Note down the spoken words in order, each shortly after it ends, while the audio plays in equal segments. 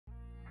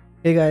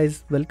Hey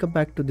guys, welcome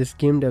back to this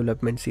game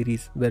development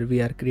series where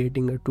we are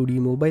creating a 2D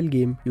mobile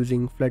game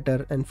using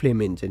Flutter and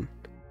Flame engine.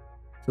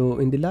 So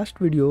in the last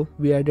video,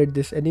 we added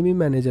this enemy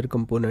manager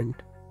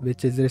component,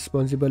 which is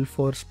responsible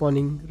for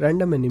spawning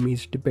random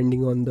enemies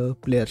depending on the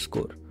player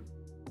score.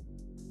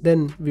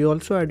 Then we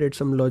also added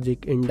some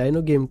logic in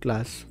Dino game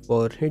class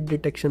for hit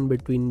detection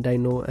between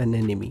Dino and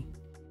enemy.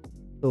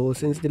 So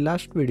since the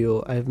last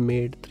video, I've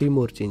made 3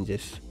 more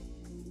changes.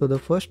 So the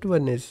first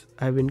one is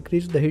I've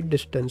increased the hit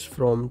distance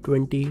from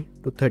 20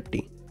 to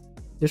 30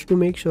 just to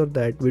make sure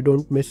that we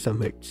don't miss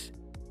some hits.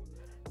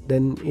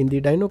 Then in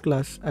the Dino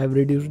class I've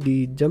reduced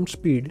the jump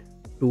speed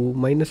to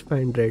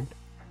 -500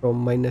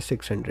 from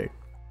 -600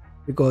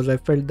 because I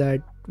felt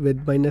that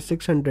with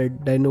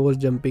 -600 Dino was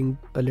jumping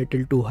a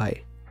little too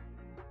high.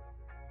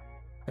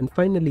 And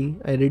finally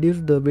I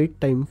reduced the wait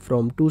time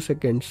from 2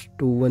 seconds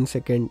to 1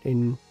 second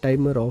in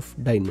timer of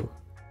Dino.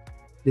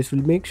 This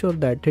will make sure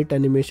that hit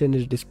animation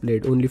is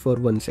displayed only for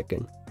 1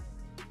 second.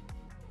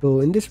 So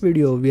in this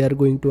video we are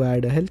going to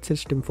add a health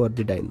system for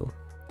the Dino,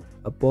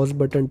 a pause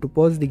button to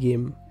pause the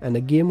game, and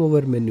a game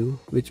over menu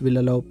which will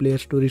allow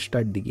players to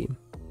restart the game.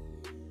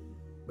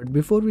 But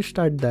before we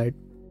start that,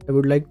 I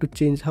would like to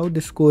change how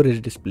the score is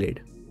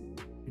displayed.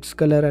 Its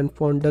color and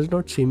font does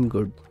not seem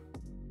good.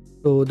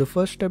 So the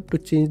first step to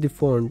change the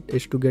font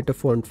is to get a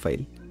font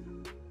file.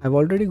 I've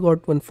already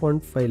got one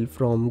font file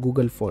from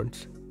Google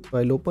Fonts. So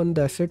I'll open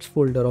the assets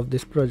folder of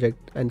this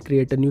project and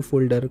create a new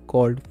folder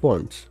called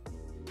fonts.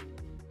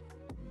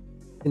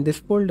 In this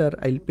folder,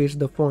 I'll paste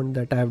the font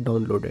that I have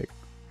downloaded.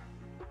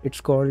 It's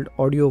called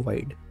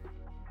AudioWide.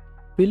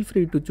 Feel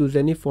free to choose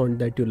any font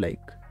that you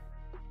like.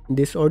 In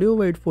this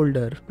AudioWide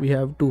folder, we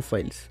have 2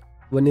 files.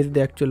 One is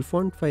the actual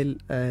font file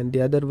and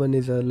the other one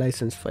is a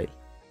license file.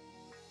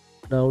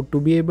 Now to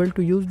be able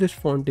to use this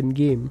font in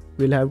game,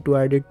 we'll have to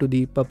add it to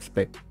the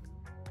pubspec.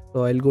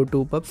 So I'll go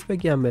to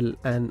pubspec YAML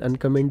and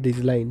uncomment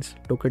these lines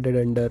located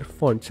under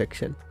font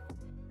section.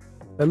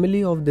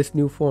 Family of this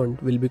new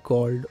font will be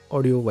called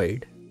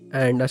AudioWide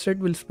and asset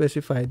will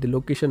specify the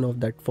location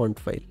of that font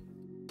file.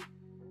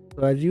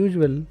 So as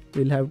usual,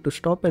 we'll have to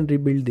stop and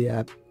rebuild the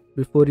app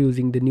before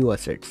using the new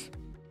assets.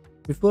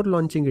 Before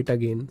launching it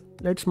again,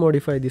 let's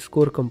modify the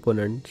score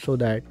component so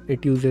that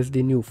it uses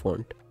the new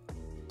font.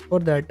 For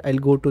that, I'll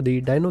go to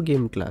the Dino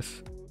game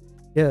class.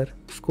 Here,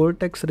 score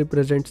text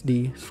represents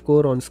the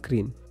score on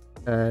screen,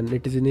 and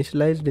it is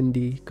initialized in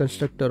the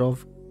constructor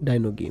of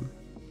Dino game.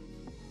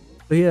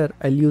 So here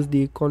I'll use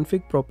the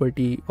config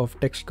property of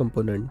text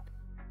component,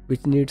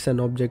 which needs an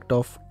object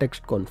of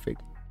text config.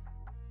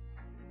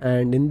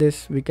 And in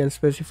this we can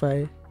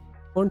specify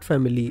font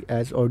family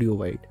as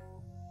AudioWide.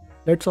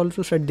 Let's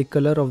also set the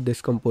color of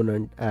this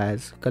component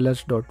as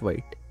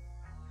colors.white.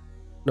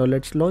 Now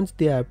let's launch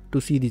the app to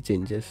see the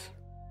changes.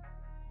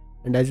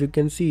 And as you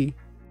can see,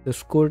 the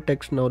score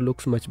text now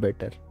looks much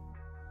better.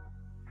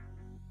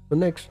 So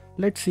next,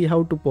 let's see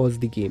how to pause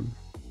the game.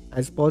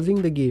 As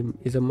pausing the game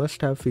is a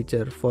must-have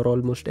feature for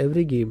almost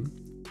every game,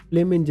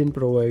 Flame engine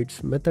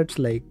provides methods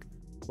like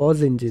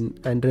pause engine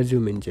and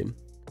resume engine.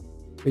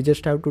 We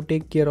just have to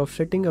take care of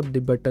setting up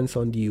the buttons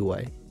on the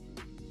UI.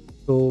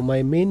 So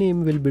my main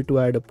aim will be to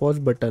add a pause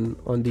button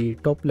on the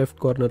top left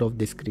corner of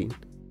the screen.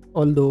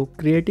 Although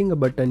creating a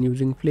button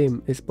using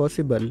Flame is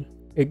possible,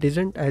 it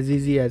isn't as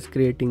easy as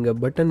creating a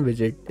button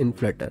widget in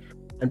Flutter.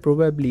 And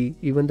probably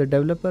even the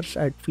developers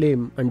at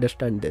Flame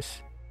understand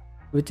this,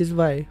 which is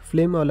why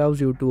Flame allows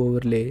you to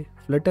overlay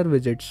Flutter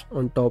widgets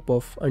on top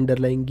of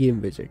underlying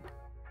game widget.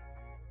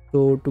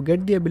 So to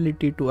get the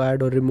ability to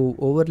add or remove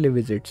overlay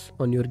widgets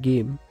on your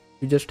game,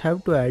 you just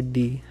have to add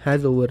the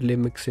hasOverlay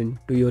mixin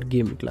to your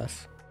game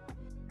class.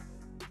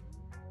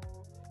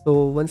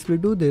 So once we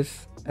do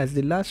this, as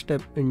the last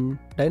step in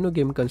Dino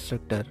game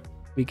constructor,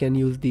 we can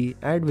use the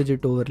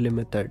addWidgetOverlay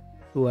method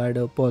to add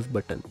a pause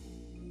button.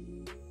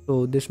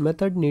 So this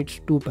method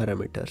needs 2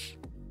 parameters.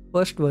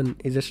 First one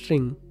is a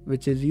string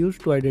which is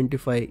used to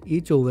identify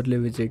each overlay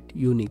widget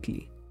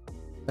uniquely.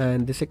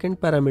 And the second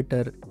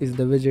parameter is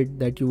the widget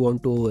that you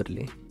want to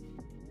overlay.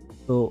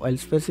 So I'll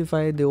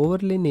specify the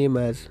overlay name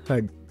as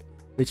HUD,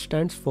 which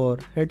stands for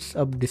Heads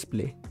Up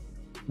Display.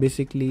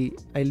 Basically,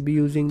 I'll be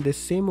using this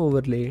same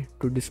overlay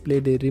to display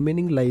the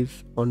remaining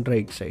lives on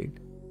right side.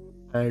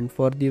 And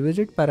for the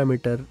widget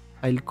parameter,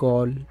 I'll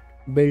call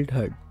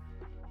buildHUD,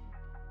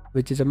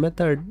 which is a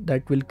method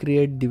that will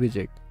create the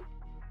widget.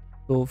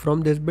 So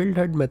from this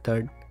buildHUD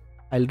method,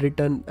 I'll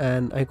return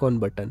an icon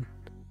button.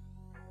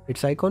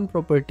 Its icon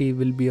property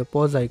will be a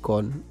pause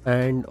icon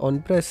and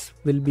on press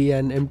will be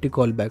an empty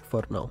callback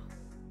for now.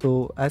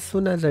 So as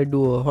soon as I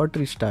do a hot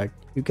restart,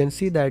 you can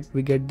see that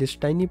we get this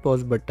tiny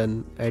pause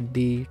button at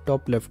the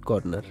top left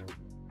corner.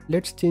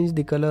 Let's change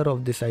the color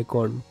of this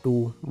icon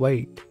to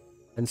white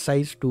and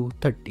size to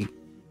 30.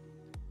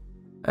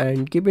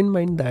 And keep in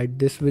mind that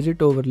this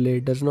widget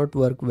overlay does not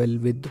work well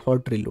with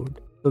hot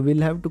reload. So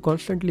we'll have to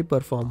constantly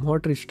perform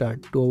hot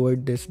restart to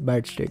avoid this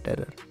bad state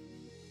error.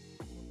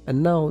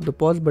 And now the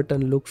pause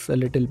button looks a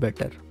little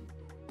better.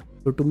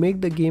 So to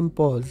make the game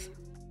pause,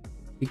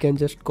 we can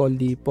just call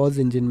the pause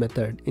engine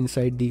method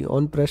inside the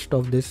onPressed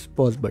of this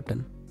pause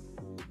button.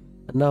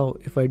 Now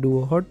if I do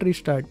a hot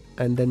restart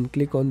and then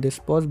click on this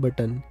pause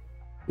button,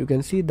 you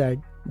can see that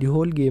the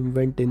whole game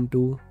went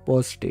into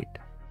pause state.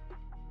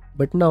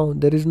 But now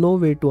there is no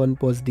way to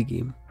unpause the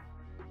game.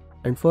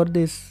 And for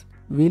this,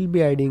 we'll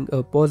be adding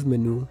a pause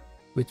menu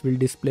which will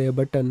display a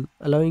button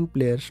allowing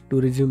players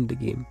to resume the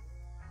game.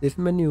 This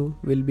menu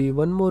will be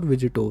one more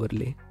widget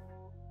overlay.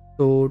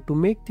 So to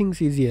make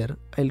things easier,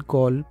 I'll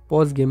call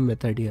pause game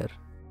method here.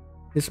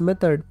 This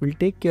method will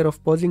take care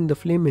of pausing the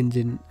flame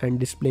engine and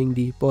displaying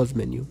the pause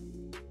menu.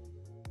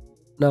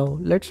 Now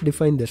let's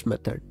define this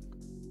method.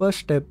 First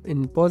step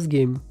in pause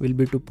game will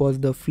be to pause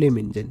the flame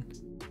engine.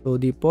 So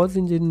the pause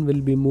engine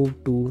will be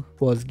moved to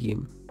pause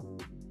game.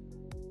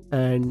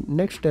 And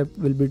next step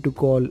will be to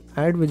call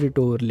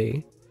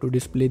addWidgetOverlay to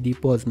display the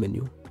pause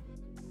menu.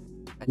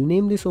 I'll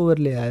name this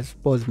overlay as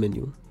pause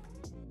menu.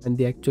 And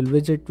the actual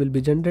widget will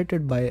be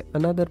generated by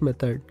another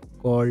method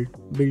called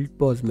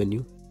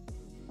buildPauseMenu.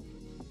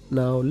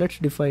 Now let's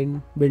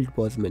define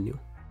buildPauseMenu.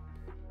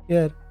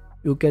 Here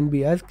you can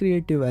be as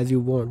creative as you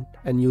want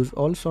and use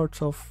all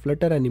sorts of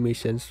Flutter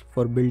animations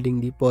for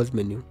building the pause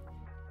menu.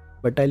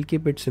 But I'll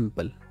keep it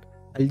simple.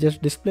 I'll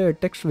just display a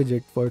text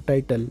widget for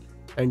title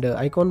and an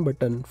icon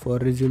button for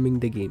resuming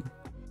the game.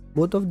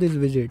 Both of these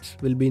widgets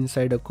will be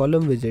inside a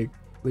column widget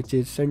which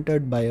is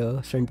centered by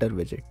a center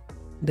widget.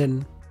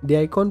 Then the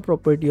icon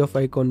property of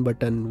icon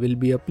button will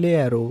be a play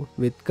arrow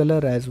with color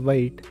as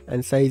white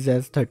and size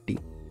as 30.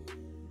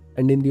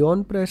 And in the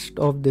on press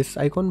of this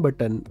icon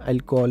button, I'll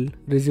call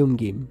resume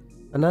game,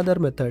 another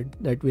method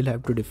that we'll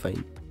have to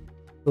define.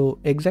 So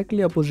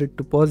exactly opposite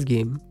to pause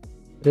game,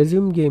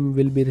 resume game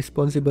will be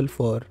responsible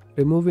for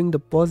removing the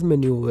pause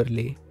menu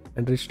overlay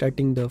and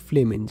restarting the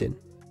flame engine.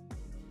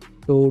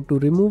 So to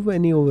remove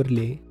any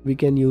overlay, we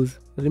can use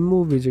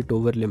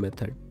removeWidgetOverlay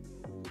method.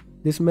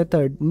 This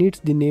method needs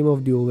the name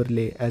of the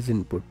overlay as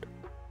input.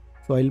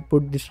 So I'll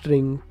put the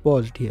string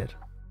paused here.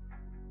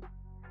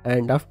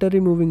 And after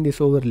removing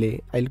this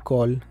overlay, I'll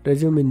call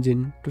resume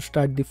engine to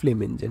start the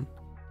flame engine.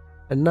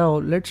 And now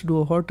let's do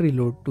a hot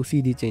reload to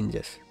see the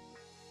changes.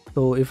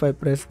 So if I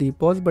press the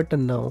pause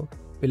button now,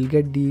 we'll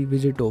get the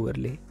widget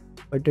overlay.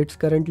 But it's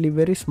currently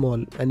very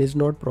small and is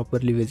not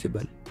properly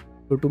visible.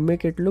 So to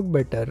make it look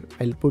better,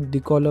 I'll put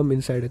the column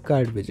inside a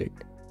card widget.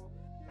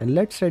 And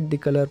let's set the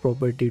color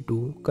property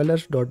to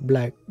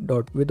colors.black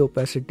with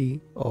opacity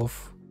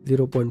of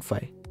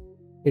 0.5.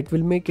 It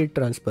will make it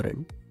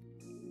transparent.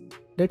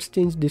 Let's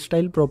change the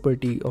style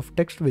property of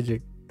text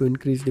widget to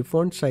increase the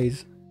font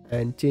size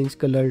and change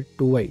color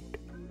to white.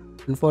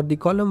 And for the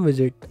column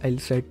widget, I'll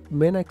set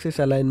main axis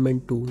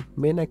alignment to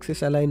main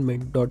axis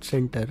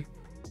alignment.center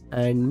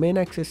and main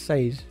axis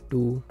size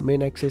to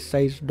main axis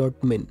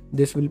size.min.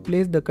 This will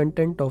place the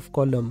content of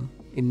column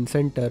in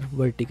center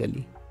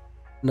vertically.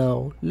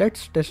 Now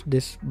let's test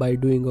this by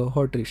doing a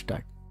hot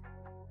restart.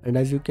 And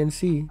as you can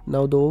see,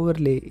 now the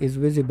overlay is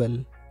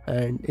visible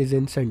and is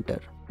in center.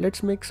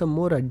 Let's make some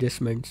more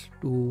adjustments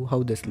to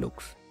how this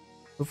looks.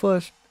 So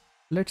first,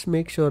 let's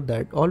make sure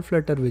that all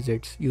Flutter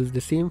widgets use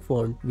the same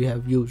font we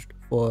have used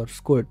for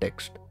score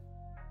text.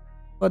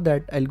 For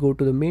that, I'll go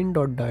to the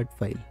main.dart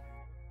file.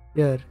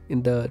 Here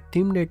in the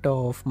theme data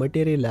of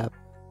material app,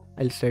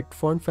 I'll set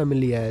font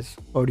family as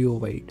audio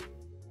wide.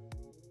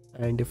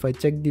 And if I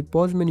check the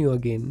pause menu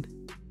again,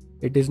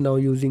 it is now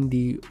using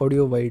the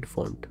audio wide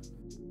font.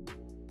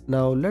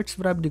 Now let's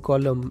wrap the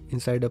column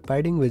inside a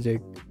padding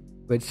widget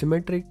with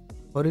symmetric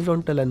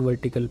horizontal and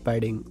vertical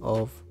padding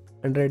of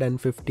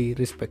 150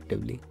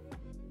 respectively.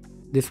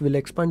 This will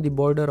expand the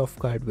border of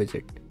card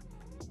widget.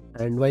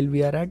 And while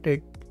we are at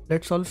it,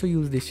 let's also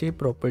use the shape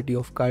property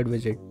of card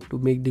widget to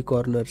make the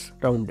corners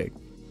rounded.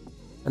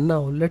 And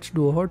now let's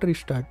do a hot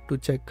restart to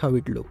check how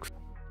it looks.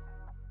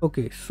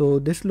 Okay, so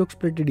this looks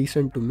pretty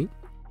decent to me.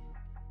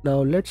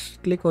 Now let's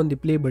click on the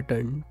play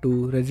button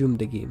to resume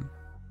the game.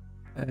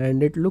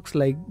 And it looks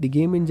like the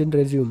game engine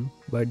resumed,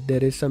 but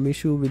there is some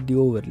issue with the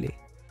overlay.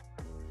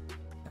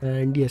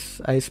 And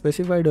yes, I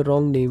specified a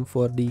wrong name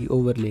for the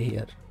overlay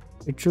here.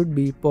 It should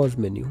be pause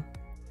menu.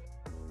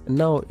 And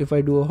now if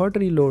I do a hot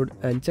reload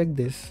and check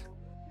this,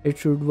 it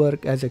should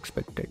work as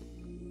expected.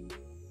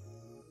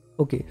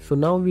 Okay, so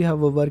now we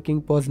have a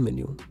working pause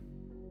menu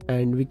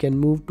and we can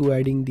move to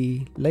adding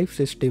the life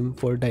system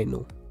for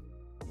Dino.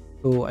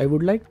 So I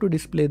would like to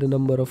display the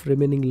number of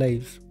remaining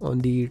lives on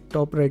the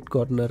top right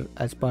corner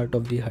as part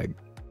of the HUD.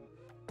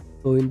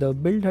 So in the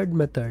build HUD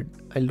method,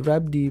 I'll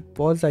wrap the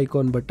pause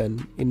icon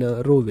button in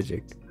a row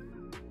widget.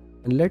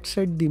 And let's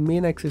set the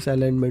main axis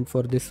alignment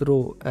for this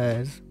row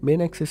as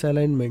main axis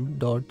alignment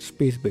dot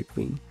space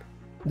between.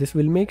 This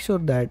will make sure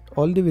that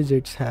all the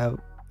widgets have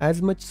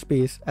as much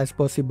space as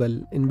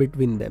possible in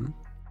between them.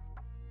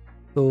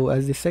 So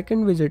as the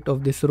second widget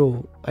of this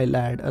row, I'll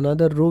add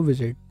another row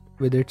widget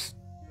with its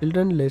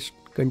children list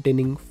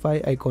containing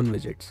 5 icon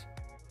widgets.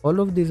 All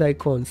of these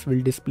icons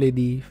will display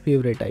the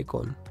favorite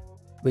icon,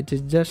 which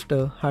is just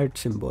a heart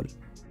symbol.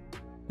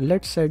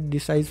 Let's set the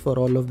size for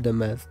all of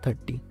them as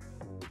 30.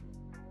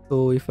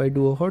 So if I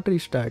do a hot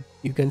restart,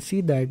 you can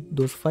see that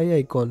those 5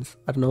 icons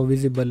are now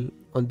visible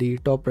on the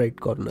top right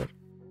corner.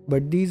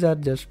 But these are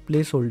just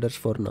placeholders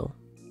for now.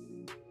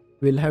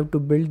 We'll have to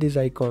build these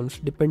icons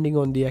depending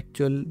on the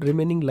actual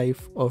remaining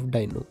life of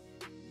Dino.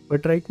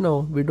 But right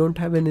now we don't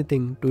have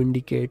anything to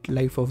indicate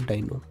life of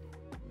Dino.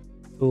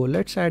 So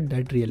let's add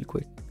that real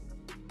quick.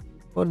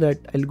 For that,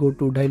 I'll go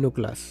to Dino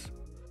class.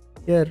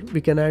 Here we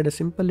can add a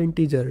simple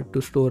integer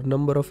to store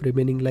number of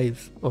remaining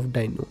lives of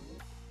Dino.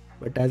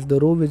 But as the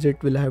row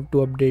widget will have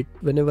to update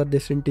whenever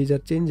this integer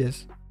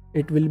changes,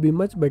 it will be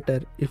much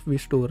better if we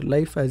store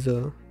life as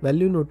a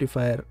value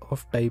notifier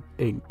of type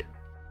int.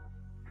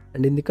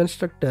 And in the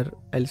constructor,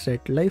 I'll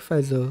set life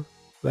as a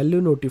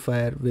value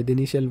notifier with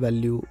initial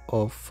value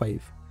of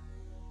 5.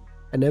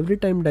 And every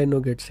time Dino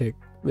gets hit,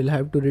 we'll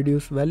have to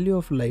reduce value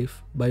of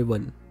life by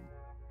 1.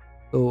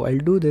 So I'll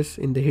do this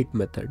in the hit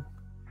method.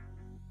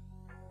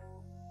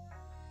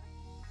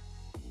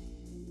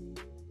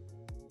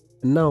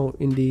 And now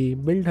in the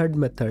build HUD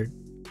method,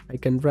 I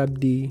can wrap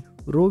the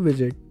row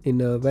widget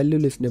in a value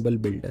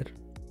listenable builder.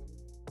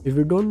 If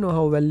you don't know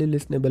how value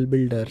listenable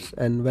builders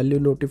and value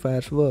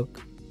notifiers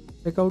work,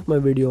 check out my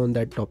video on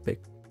that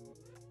topic.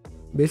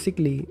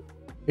 Basically,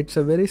 it's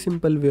a very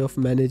simple way of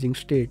managing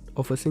state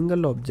of a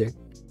single object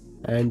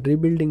and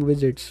rebuilding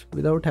widgets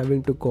without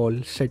having to call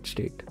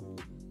setState.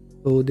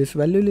 So this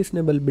value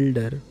listenable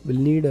builder will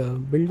need a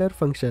builder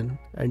function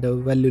and a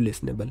value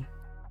listenable.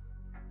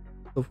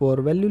 So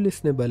for value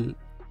listenable,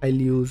 I'll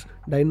use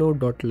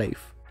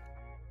dino.life.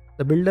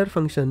 The builder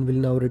function will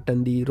now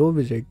return the row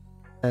widget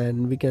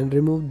and we can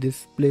remove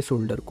this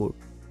placeholder code.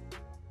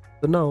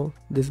 So now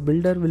this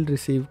builder will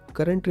receive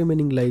current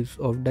remaining lives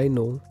of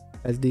Dino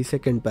as the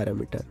second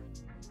parameter.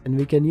 And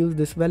we can use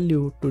this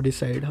value to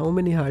decide how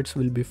many hearts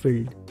will be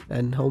filled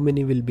and how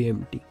many will be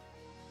empty.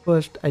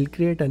 First, I'll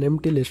create an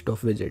empty list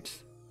of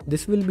widgets.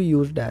 This will be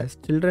used as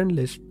children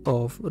list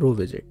of row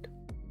widget.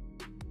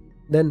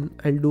 Then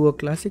I'll do a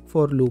classic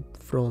for loop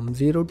from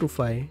 0 to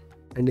 5,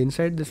 and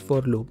inside this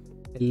for loop,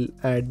 I'll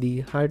add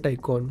the heart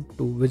icon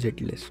to widget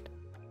list.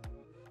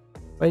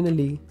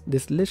 Finally,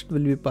 this list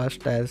will be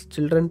passed as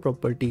children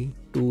property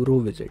to row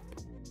widget.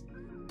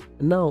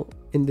 And now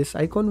in this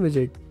icon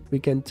widget, we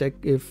can check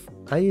if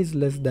I is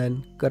less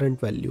than current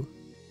value.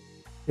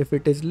 If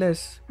it is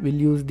less, we'll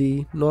use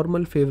the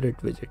normal favorite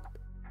widget.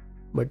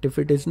 But if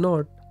it is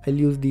not, I'll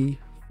use the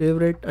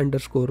favorite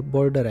underscore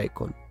border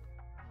icon.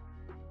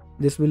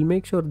 This will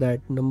make sure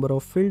that number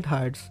of filled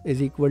hearts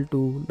is equal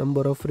to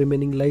number of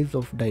remaining lives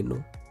of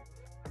Dino.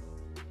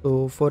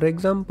 So for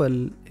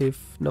example,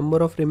 if number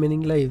of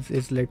remaining lives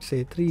is let's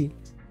say 3,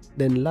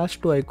 then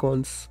last two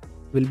icons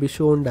will be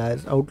shown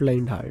as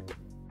outlined heart.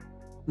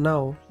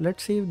 Now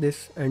let's save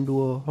this and do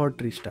a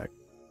hot restart,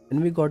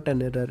 and we got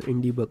an error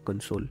in debug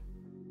console.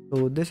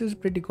 So this is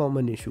pretty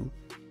common issue.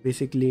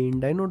 Basically in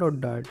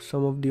dino.dart,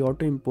 some of the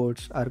auto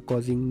imports are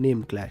causing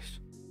name clash.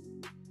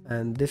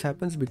 And this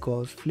happens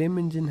because Flame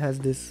Engine has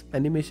this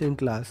animation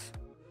class,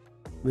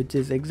 which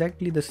is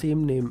exactly the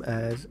same name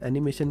as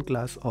animation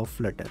class of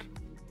Flutter.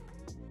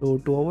 So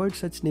to avoid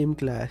such name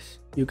clash,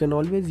 you can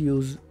always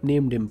use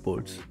named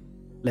imports,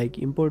 like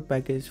import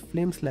package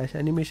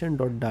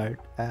flame/animation.dart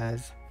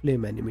as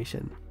flame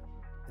animation.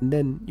 And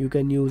then you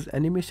can use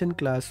animation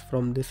class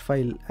from this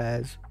file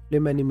as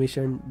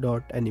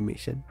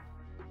flameanimation.animation.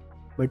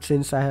 But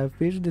since I have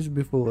faced this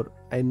before,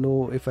 I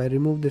know if I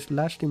remove this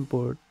last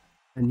import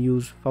and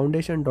use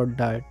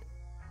foundation.dart,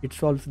 it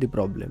solves the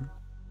problem.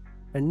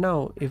 And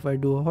now if I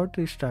do a hot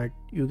restart,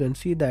 you can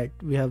see that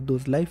we have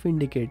those life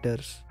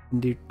indicators in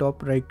the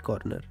top right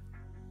corner.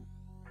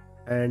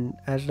 And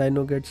as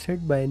Dino gets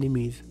hit by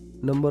enemies,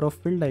 number of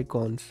filled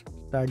icons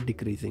start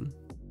decreasing.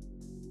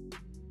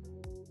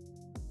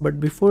 But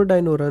before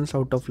Dino runs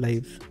out of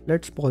lives,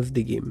 let's pause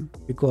the game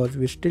because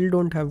we still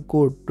don't have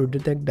code to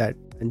detect that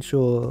and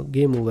show a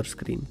game over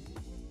screen.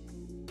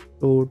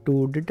 So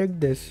to detect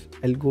this,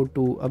 I'll go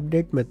to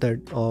update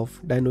method of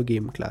Dino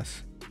game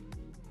class.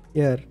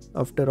 Here,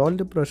 after all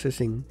the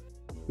processing,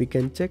 we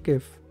can check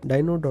if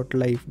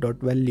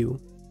dino.life.value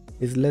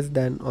is less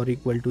than or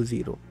equal to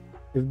 0.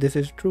 If this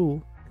is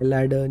true, I'll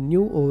add a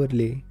new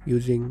overlay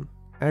using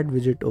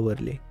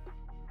addWidgetOverlay.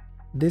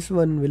 This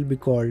one will be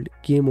called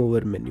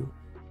GameOverMenu,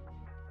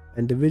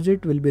 and the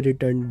widget will be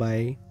returned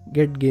by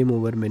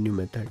getGameOverMenu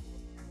method.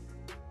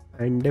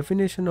 And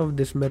definition of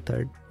this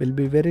method will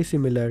be very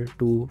similar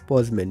to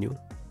pause menu.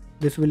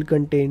 This will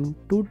contain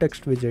two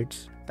text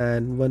widgets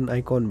and one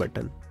icon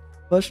button.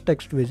 First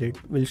text widget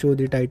will show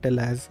the title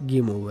as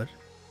Game Over,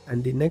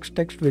 and the next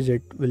text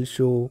widget will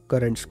show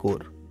current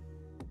score.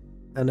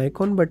 An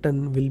icon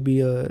button will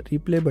be a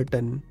replay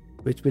button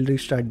which will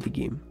restart the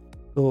game.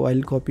 So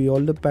I'll copy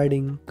all the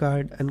padding,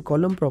 card and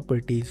column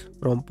properties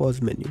from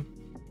pause menu.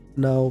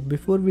 Now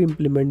before we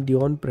implement the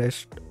on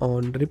pressed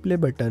on replay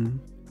button,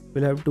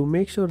 we'll have to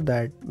make sure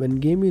that when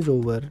game is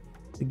over,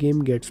 the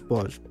game gets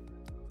paused.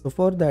 So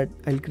for that,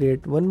 I'll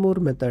create one more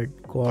method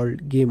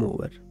called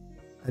GameOver.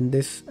 And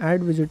this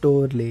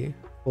addWidgetOverlay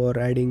for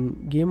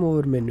adding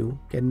GameOverMenu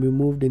can be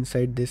moved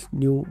inside this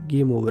new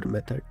GameOver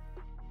method.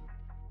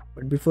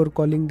 But before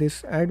calling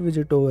this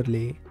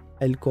addWidgetOverlay,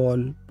 I'll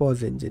call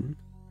pause engine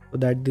so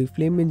that the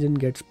flame engine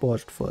gets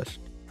paused first.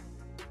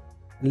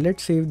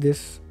 Let's save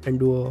this and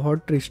do a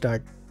hot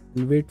restart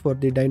and wait for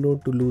the Dino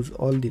to lose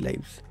all the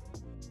lives.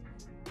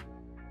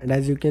 And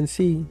as you can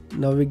see,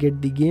 now we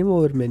get the game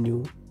over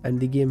menu and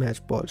the game has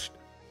paused.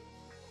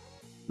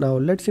 Now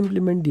let's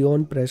implement the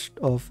on pressed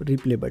of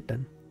replay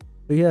button.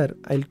 So here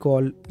I'll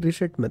call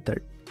reset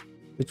method,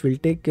 which will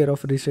take care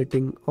of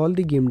resetting all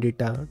the game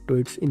data to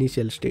its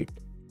initial state.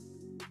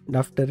 And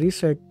after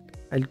reset,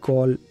 I'll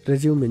call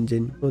resume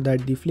engine so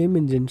that the flame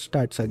engine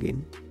starts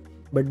again.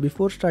 But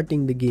before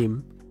starting the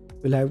game,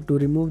 we'll have to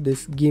remove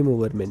this game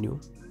over menu.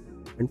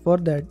 And for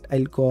that,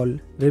 I'll call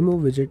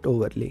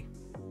removeWidgetOverlay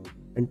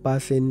and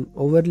pass in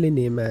overlay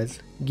name as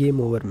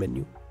game over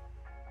menu.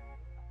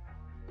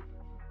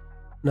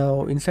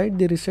 Now inside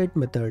the reset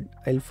method,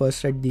 I'll first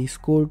set the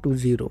score to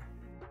 0.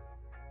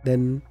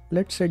 Then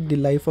let's set the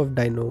life of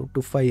Dino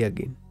to 5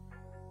 again.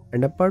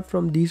 And apart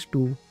from these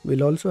two,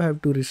 we'll also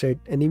have to reset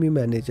enemy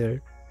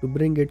manager to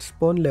bring its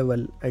spawn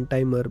level and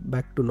timer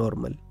back to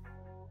normal.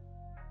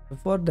 So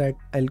for that,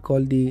 I'll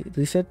call the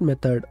reset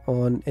method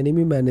on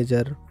enemy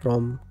manager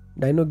from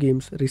Dino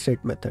Games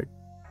reset method.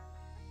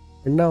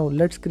 And now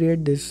let's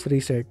create this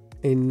reset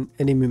in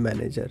enemy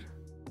manager.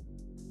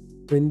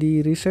 So in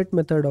the reset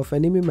method of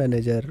enemy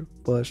manager,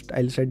 first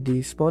I'll set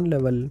the spawn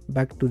level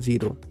back to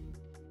 0.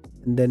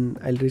 And then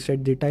I'll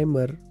reset the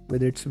timer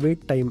with its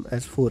wait time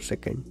as 4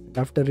 seconds.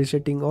 After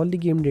resetting all the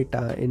game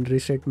data in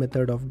reset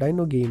method of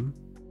Dino Game,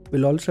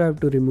 we'll also have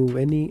to remove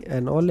any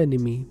and all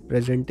enemy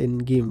present in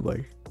game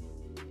world.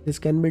 This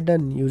can be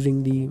done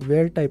using the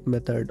where type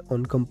method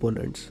on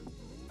components.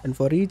 And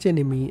for each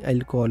enemy,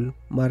 I'll call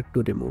mark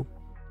to remove.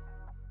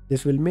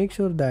 This will make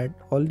sure that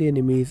all the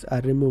enemies are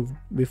removed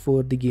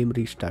before the game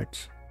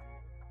restarts.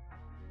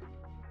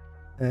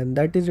 And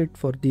that is it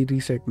for the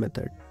reset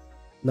method.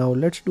 Now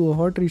let's do a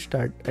hot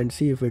restart and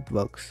see if it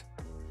works.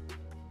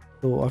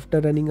 So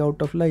after running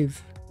out of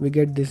lives, we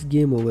get this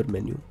game over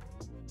menu.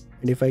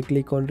 And if I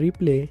click on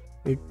replay,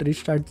 it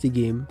restarts the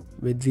game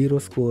with 0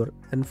 score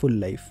and full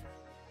life.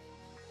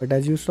 But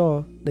as you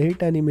saw, the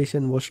hit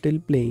animation was still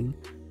playing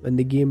when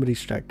the game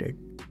restarted.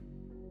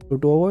 So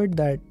to avoid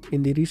that,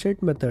 in the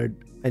reset method,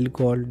 I'll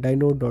call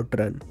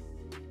dino.run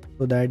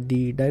so that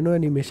the Dino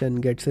animation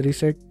gets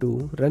reset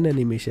to run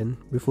animation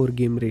before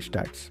game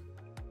restarts.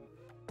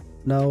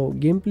 Now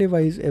gameplay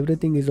wise,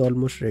 everything is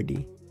almost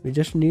ready. We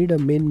just need a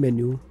main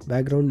menu,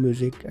 background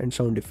music and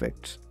sound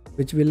effects,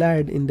 which we'll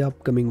add in the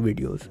upcoming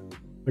videos.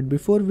 But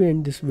before we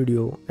end this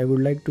video, I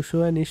would like to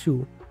show an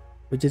issue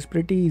which is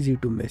pretty easy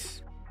to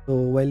miss. So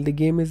while the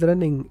game is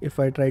running, if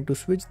I try to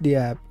switch the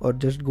app or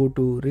just go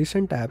to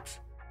recent apps,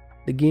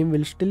 the game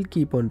will still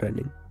keep on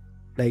running.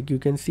 Like you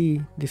can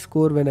see, the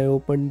score when I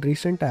opened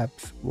recent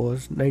apps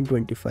was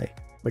 925.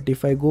 But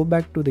if I go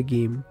back to the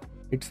game,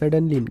 it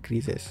suddenly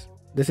increases.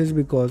 This is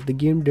because the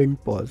game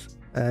didn't pause,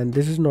 and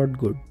this is not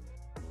good.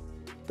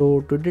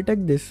 So to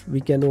detect this,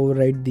 we can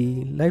override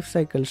the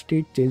lifecycle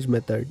state change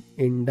method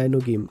in Dino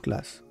game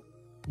class.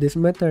 This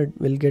method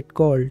will get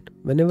called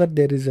whenever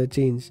there is a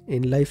change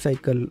in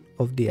lifecycle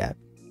of the app,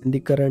 and the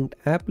current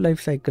app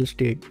lifecycle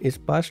state is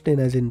passed in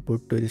as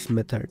input to this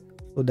method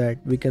so that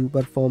we can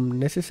perform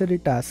necessary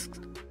tasks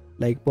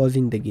like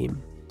pausing the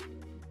game.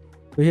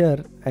 So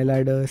here I'll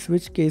add a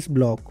switch case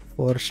block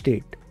for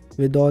state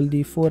with all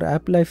the 4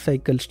 app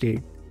lifecycle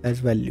state as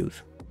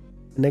values.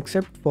 And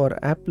except for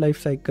app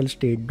lifecycle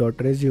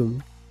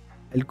state.resume,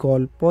 I'll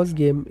call pause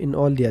game in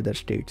all the other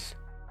states.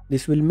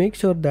 This will make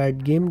sure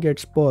that game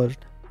gets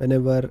paused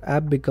whenever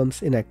app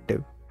becomes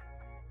inactive.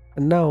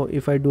 And now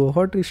if I do a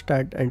hot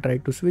restart and try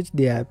to switch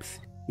the apps,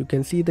 you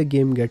can see the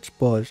game gets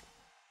paused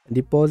and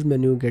the pause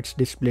menu gets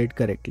displayed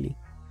correctly.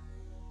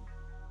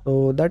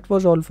 So that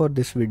was all for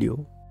this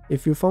video.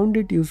 If you found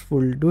it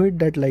useful, do hit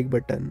that like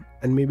button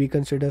and maybe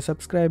consider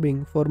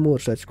subscribing for more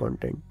such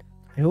content.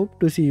 I hope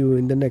to see you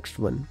in the next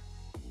one.